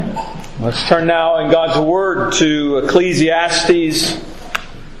Let's turn now in God's Word to Ecclesiastes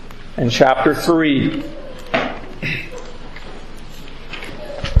and chapter 3.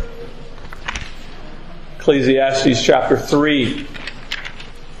 Ecclesiastes chapter 3.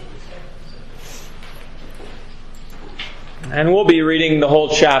 And we'll be reading the whole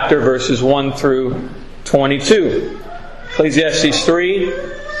chapter, verses 1 through 22. Ecclesiastes 3,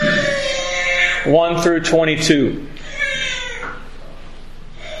 1 through 22.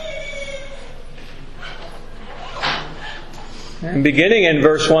 And beginning in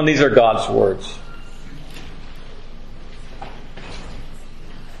verse 1, these are God's words.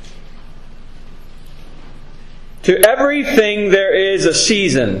 To everything there is a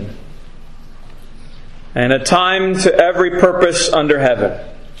season, and a time to every purpose under heaven.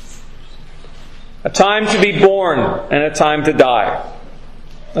 A time to be born, and a time to die.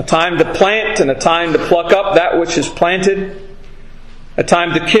 A time to plant, and a time to pluck up that which is planted. A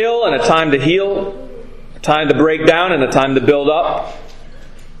time to kill, and a time to heal. A time to break down, and a time to build up.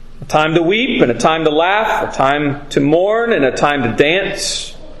 A time to weep, and a time to laugh. A time to mourn, and a time to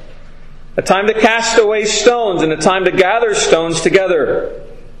dance. A time to cast away stones, and a time to gather stones together.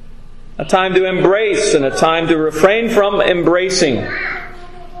 A time to embrace, and a time to refrain from embracing.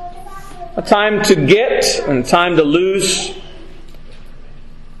 A time to get, and a time to lose.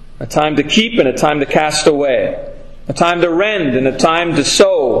 A time to keep, and a time to cast away. A time to rend, and a time to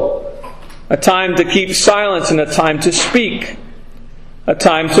sow. A time to keep silence, and a time to speak. A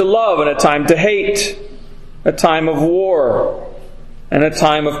time to love, and a time to hate. A time of war, and a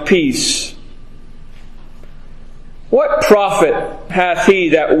time of peace. What profit hath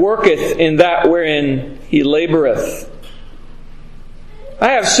he that worketh in that wherein he laboureth? I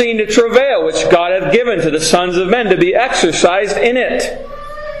have seen the travail which God hath given to the sons of men to be exercised in it.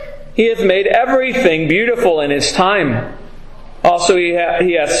 He hath made everything beautiful in his time. Also he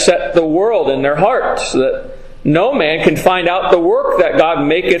hath set the world in their hearts, so that no man can find out the work that God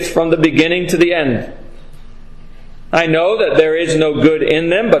maketh from the beginning to the end. I know that there is no good in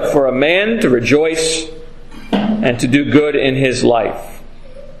them, but for a man to rejoice and to do good in his life.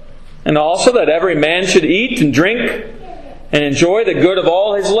 And also that every man should eat and drink and enjoy the good of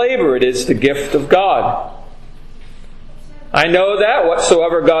all his labor. It is the gift of God. I know that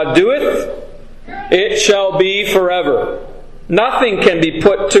whatsoever God doeth, it shall be forever. Nothing can be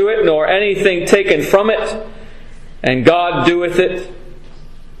put to it, nor anything taken from it. And God doeth it,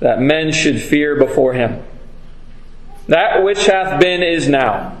 that men should fear before him. That which hath been is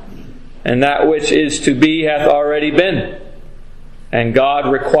now, and that which is to be hath already been. And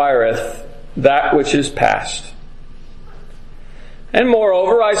God requireth that which is past. And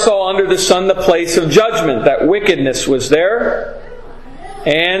moreover, I saw under the sun the place of judgment, that wickedness was there,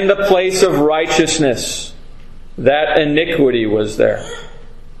 and the place of righteousness, that iniquity was there.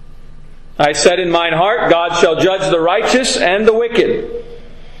 I said in mine heart, God shall judge the righteous and the wicked.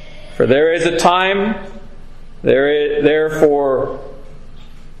 For there is a time there for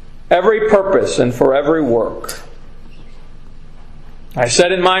every purpose and for every work. I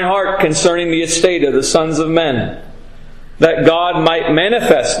said in mine heart concerning the estate of the sons of men, that God might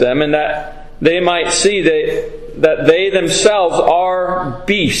manifest them, and that they might see that they themselves are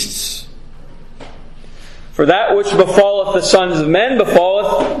beasts. For that which befalleth the sons of men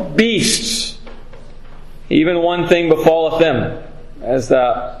befalleth beasts. Even one thing befalleth them. As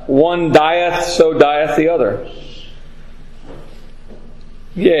the one dieth, so dieth the other.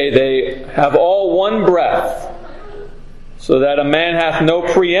 Yea, they have all one breath, so that a man hath no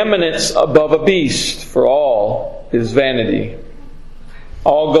preeminence above a beast, for all is vanity.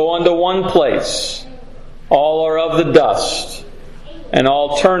 All go unto one place. All are of the dust, and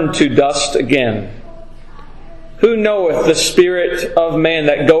all turn to dust again. Who knoweth the spirit of man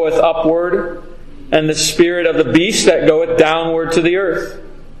that goeth upward, and the spirit of the beast that goeth downward to the earth?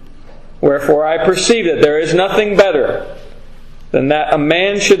 Wherefore I perceive that there is nothing better than that a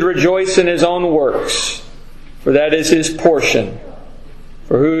man should rejoice in his own works, for that is his portion.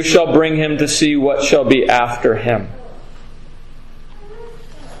 For who shall bring him to see what shall be after him?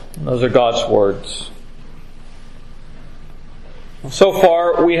 Those are God's words. So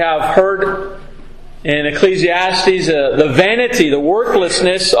far we have heard in Ecclesiastes the vanity, the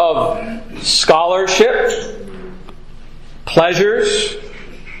worthlessness of scholarship, pleasures,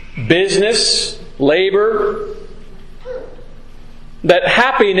 business, labor, that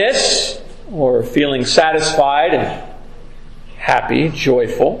happiness, or feeling satisfied and happy,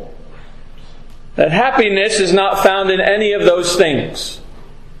 joyful, that happiness is not found in any of those things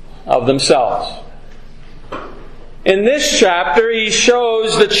of themselves. In this chapter, he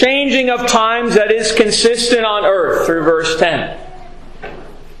shows the changing of times that is consistent on earth through verse 10.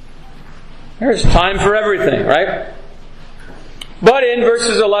 There's time for everything, right? But in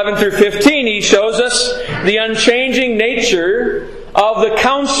verses 11 through 15, he shows us the unchanging nature of the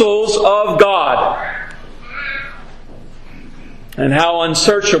counsels of God and how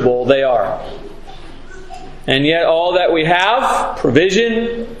unsearchable they are. And yet all that we have,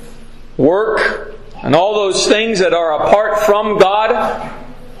 provision, work, and all those things that are apart from God,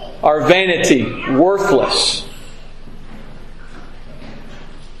 are vanity, worthless.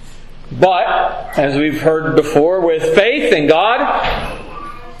 But, as we've heard before, with faith in God,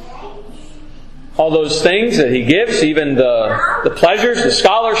 all those things that He gives, even the pleasures, the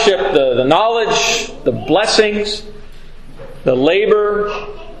scholarship, the knowledge, the blessings, the labor,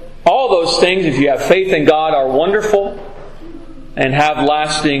 all those things, if you have faith in God, are wonderful and have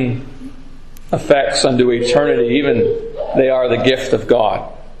lasting effects unto eternity. Even they are the gift of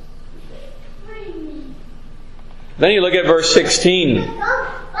God. Then you look at verse 16.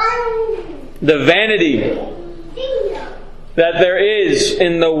 The vanity that there is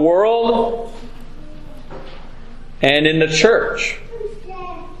in the world and in the church.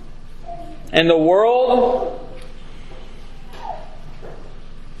 In the world,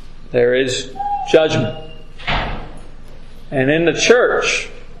 there is judgment. And in the church,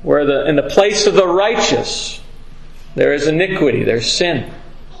 in the place of the righteous, there is iniquity, there's sin.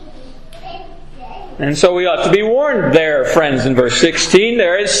 And so we ought to be warned there, friends, in verse 16.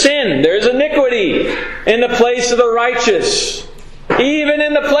 There is sin, there is iniquity in the place of the righteous. Even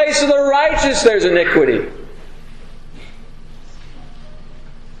in the place of the righteous there's iniquity.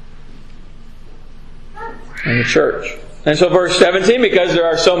 In the church. And so verse 17, because there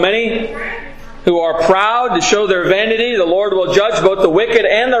are so many who are proud to show their vanity, the Lord will judge both the wicked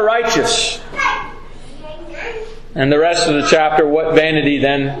and the righteous. And the rest of the chapter, what vanity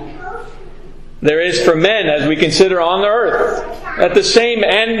then there is for men as we consider on the earth. That the same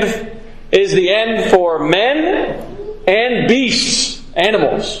end is the end for men and beasts,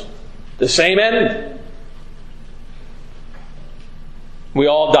 animals. The same end. We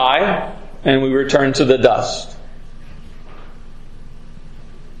all die and we return to the dust.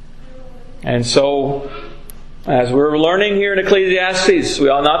 And so, as we're learning here in Ecclesiastes, we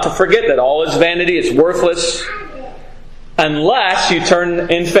ought not to forget that all is vanity, it's worthless, unless you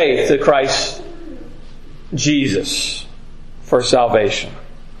turn in faith to Christ Jesus for salvation.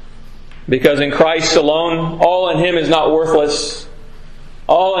 Because in Christ alone, all in Him is not worthless.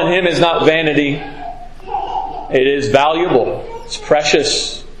 All in Him is not vanity. It is valuable. It's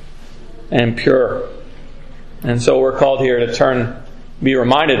precious and pure. And so we're called here to be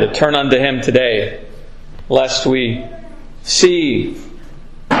reminded to turn unto Him today, lest we see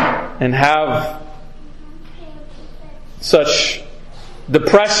and have such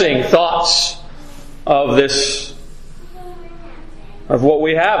depressing thoughts of what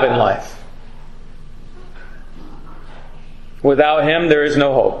we have in life. Without Him, there is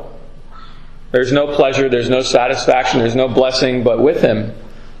no hope. There's no pleasure, there's no satisfaction, there's no blessing, but with Him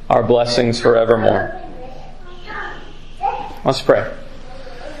are blessings forevermore. Let's pray.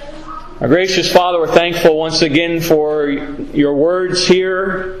 Our gracious Father, we're thankful once again for Your words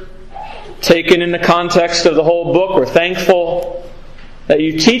here, taken in the context of the whole book. We're thankful that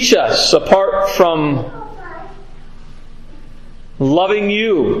You teach us, apart from loving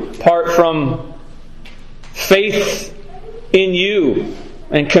You, apart from faith in You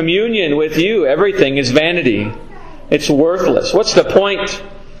and communion with You, everything is vanity. It's worthless. What's the point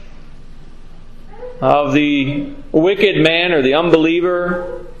of the wicked man or the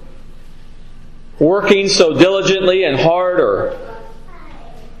unbeliever working so diligently and hard, or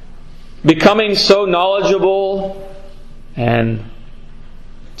becoming so knowledgeable and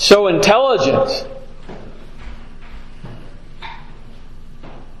so intelligent,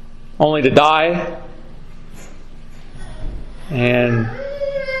 only to die and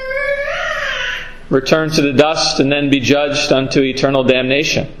return to the dust and then be judged unto eternal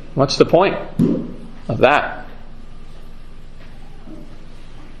damnation? What's the point of that?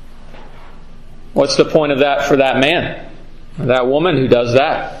 What's the point of that for that man, or that woman who does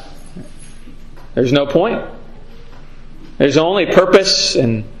that? There's no point. There's only purpose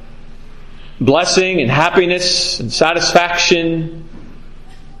and blessing and happiness and satisfaction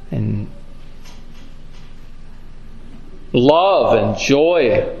and love and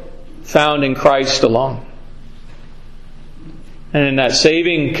joy found in Christ alone. And in that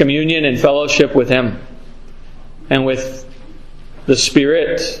saving communion and fellowship with Him and with the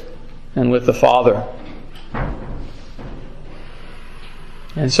Spirit and with the Father.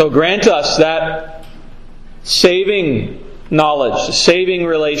 And so grant us that saving knowledge, the saving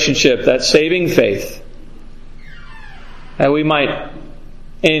relationship, that saving faith, that we might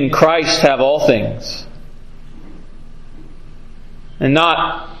in Christ have all things, and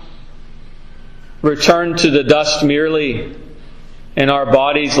not return to the dust merely in our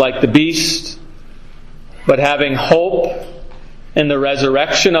bodies like the beast, but having hope in the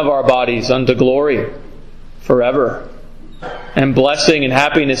resurrection of our bodies unto glory forever, and blessing and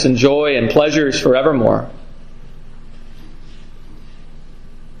happiness and joy and pleasures forevermore.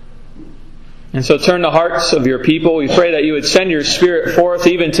 And so turn the hearts of your people. We pray that you would send your Spirit forth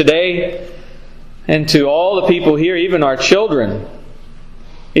even today, and to all the people here, even our children,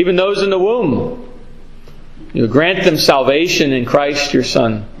 even those in the womb. You would grant them salvation in Christ your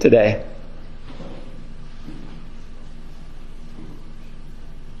Son today.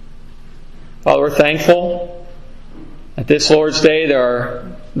 Father, we're thankful that this Lord's Day there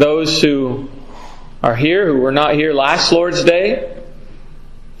are those who are here who were not here last Lord's Day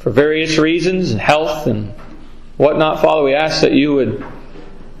for various reasons, and health and whatnot. Father, we ask that you would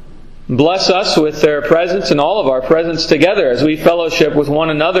bless us with their presence and all of our presence together as we fellowship with one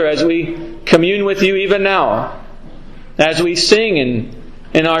another, as we commune with you even now, as we sing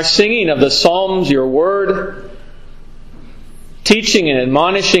in our singing of the Psalms, your word, teaching and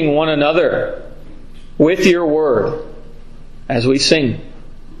admonishing one another with your word as we sing.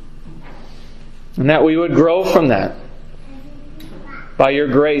 And that we would grow from that by your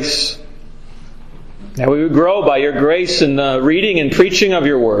grace. That we would grow by your grace in the reading and preaching of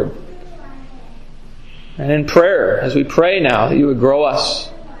your word. And in prayer, as we pray now, that you would grow us.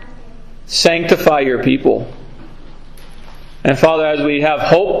 Sanctify your people. And Father, as we have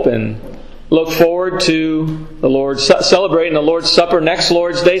hope and look forward to the Lord's celebrating the Lord's Supper next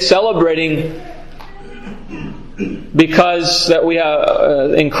Lord's Day, celebrating because that we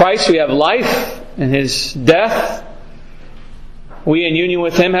have in Christ we have life, and His death, we in union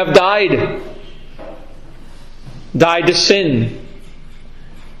with Him have died to sin.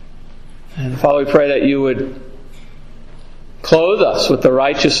 And Father, we pray that you would clothe us with the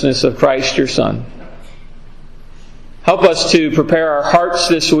righteousness of Christ your Son. Help us to prepare our hearts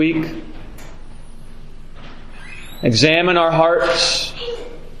this week. Examine our hearts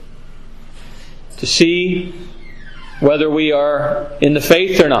to see whether we are in the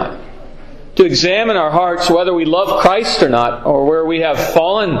faith or not. To examine our hearts whether we love Christ or not, or where we have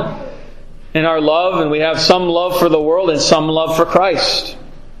fallen in our love and we have some love for the world and some love for Christ,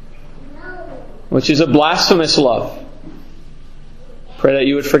 which is a blasphemous love. Pray that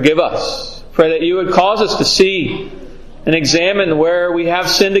you would forgive us. Pray that you would cause us to see and examine where we have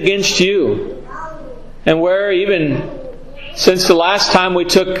sinned against you, and where even since the last time we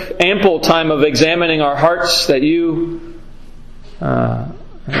took ample time of examining our hearts, that you,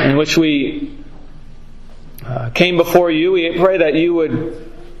 in which we came before you, we pray that you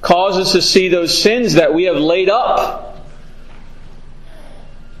would cause us to see those sins that we have laid up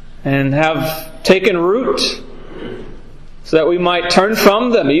and have taken root, so that we might turn from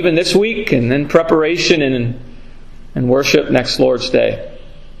them even this week and in preparation and worship next Lord's Day.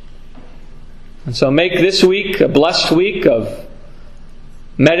 And so make this week a blessed week of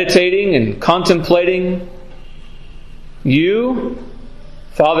meditating and contemplating you,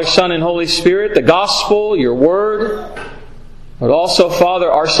 Father, Son, and Holy Spirit, the gospel, your word, but also,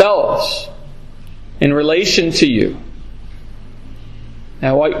 Father, ourselves in relation to you.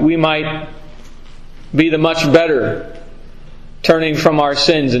 Now we might be the much better turning from our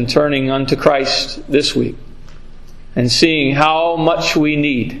sins and turning unto Christ this week, and seeing how much we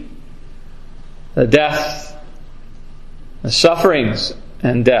need the death, the sufferings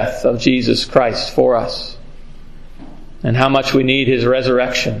and death of Jesus Christ for us, and how much we need His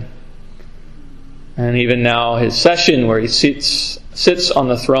resurrection, and even now His session where He sits on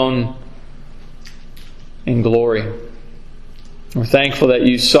the throne in glory. We're thankful that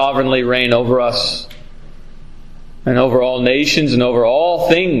you sovereignly reign over us and over all nations and over all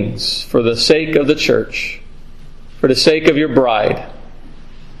things for the sake of the church, for the sake of your bride,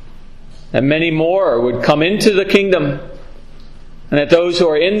 that many more would come into the kingdom, and that those who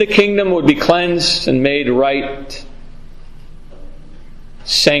are in the kingdom would be cleansed and made right,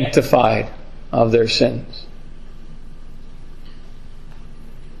 sanctified of their sins.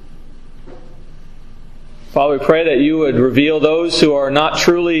 Father, we pray that you would reveal those who are not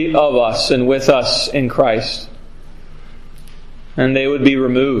truly of us and with us in Christ, and they would be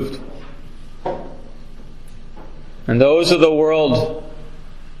removed. And those of the world,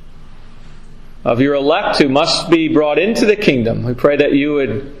 of your elect who must be brought into the kingdom, we pray that you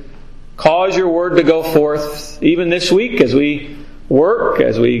would cause your word to go forth even this week as we work,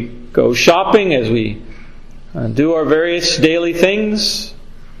 as we go shopping, as we do our various daily things,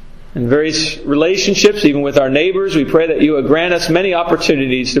 in various relationships, even with our neighbors. We pray that you would grant us many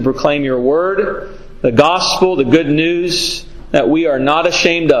opportunities to proclaim your word, the gospel, the good news that we are not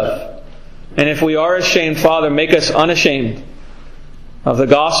ashamed of. And if we are ashamed, Father, make us unashamed of the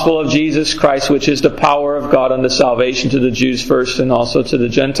gospel of Jesus Christ, which is the power of God unto salvation to the Jews first and also to the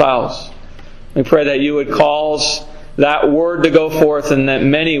Gentiles. We pray that you would cause that word to go forth and that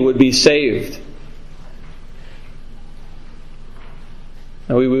many would be saved.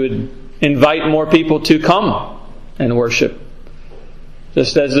 And we would invite more people to come and worship.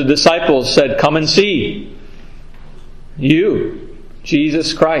 Just as the disciples said, come and see you,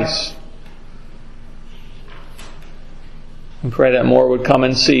 Jesus Christ. We pray that more would come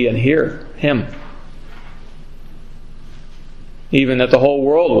and see and hear Him. Even that the whole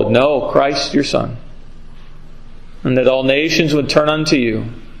world would know Christ, your Son. And that all nations would turn unto you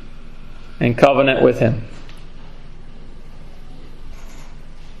and covenant with Him.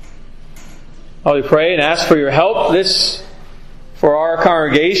 We pray and ask for your help for our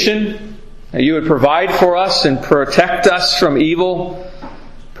congregation, that you would provide for us and protect us from evil.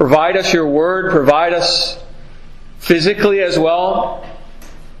 Provide us your word. Provide us physically as well.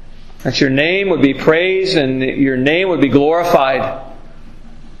 That your name would be praised and that your name would be glorified.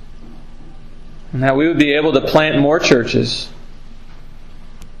 And that we would be able to plant more churches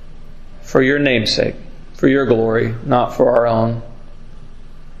for your name's sake, for your glory, not for our own.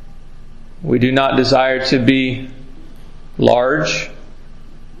 We do not desire to be large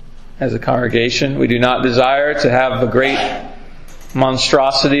as a congregation. We do not desire to have a great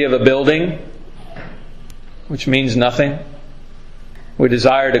monstrosity of a building, which means nothing. We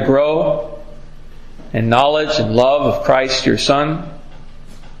desire to grow in knowledge and love of Christ, your Son.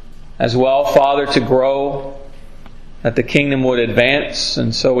 As well, Father, to grow, that the kingdom would advance.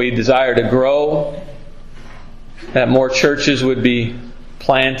 And so we desire to grow, that more churches would be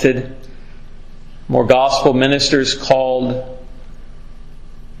planted, more gospel ministers called.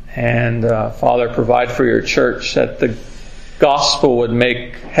 And Father, provide for your church that the gospel would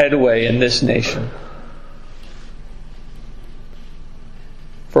make headway in this nation.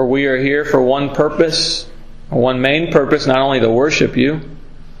 For we are here for one purpose, one main purpose, not only to worship you,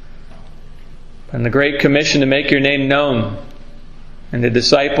 and the Great Commission to make your name known and to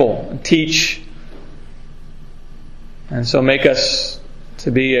disciple and teach. And so make us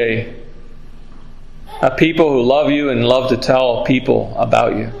to be a people who love you and love to tell people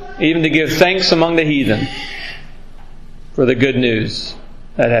about you. Even to give thanks among the heathen for the good news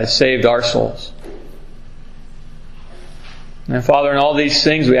that has saved our souls. And Father, in all these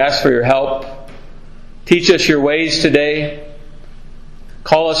things we ask for your help. Teach us your ways today.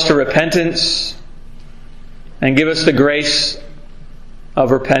 Call us to repentance. And give us the grace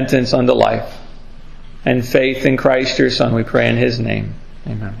of repentance unto life and faith in Christ your Son. We pray in His name.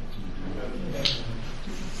 Amen.